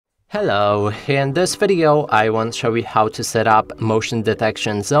Hello, in this video I want to show you how to set up motion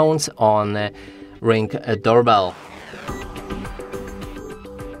detection zones on Ring Doorbell.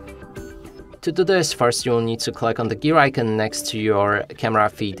 To do this, first you will need to click on the gear icon next to your camera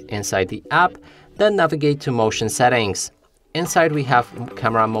feed inside the app, then navigate to motion settings. Inside we have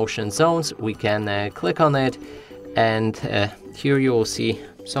camera motion zones. We can click on it, and here you will see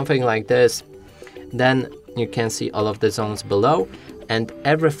something like this. Then you can see all of the zones below, and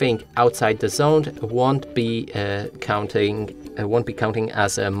everything outside the zone won't be counting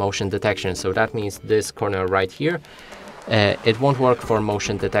as a motion detection. So that means this corner right here, it won't work for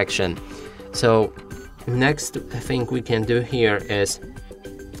motion detection. So next thing we can do here is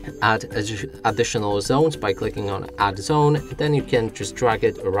add additional zones by clicking on add zone. Then you can just drag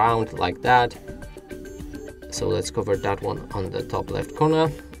it around like that. So let's cover that one on the top left corner.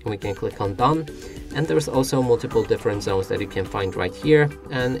 We can click on done. And there's also multiple different zones that you can find right here.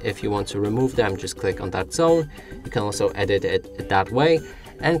 And if you want to remove them, just click on that zone. You can also edit it that way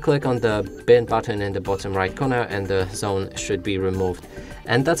and click on the bin button in the bottom right corner, and the zone should be removed.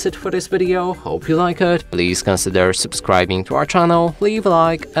 And that's it for this video. Hope you like it. Please consider subscribing to our channel, leave a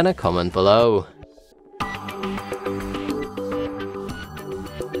like and a comment below.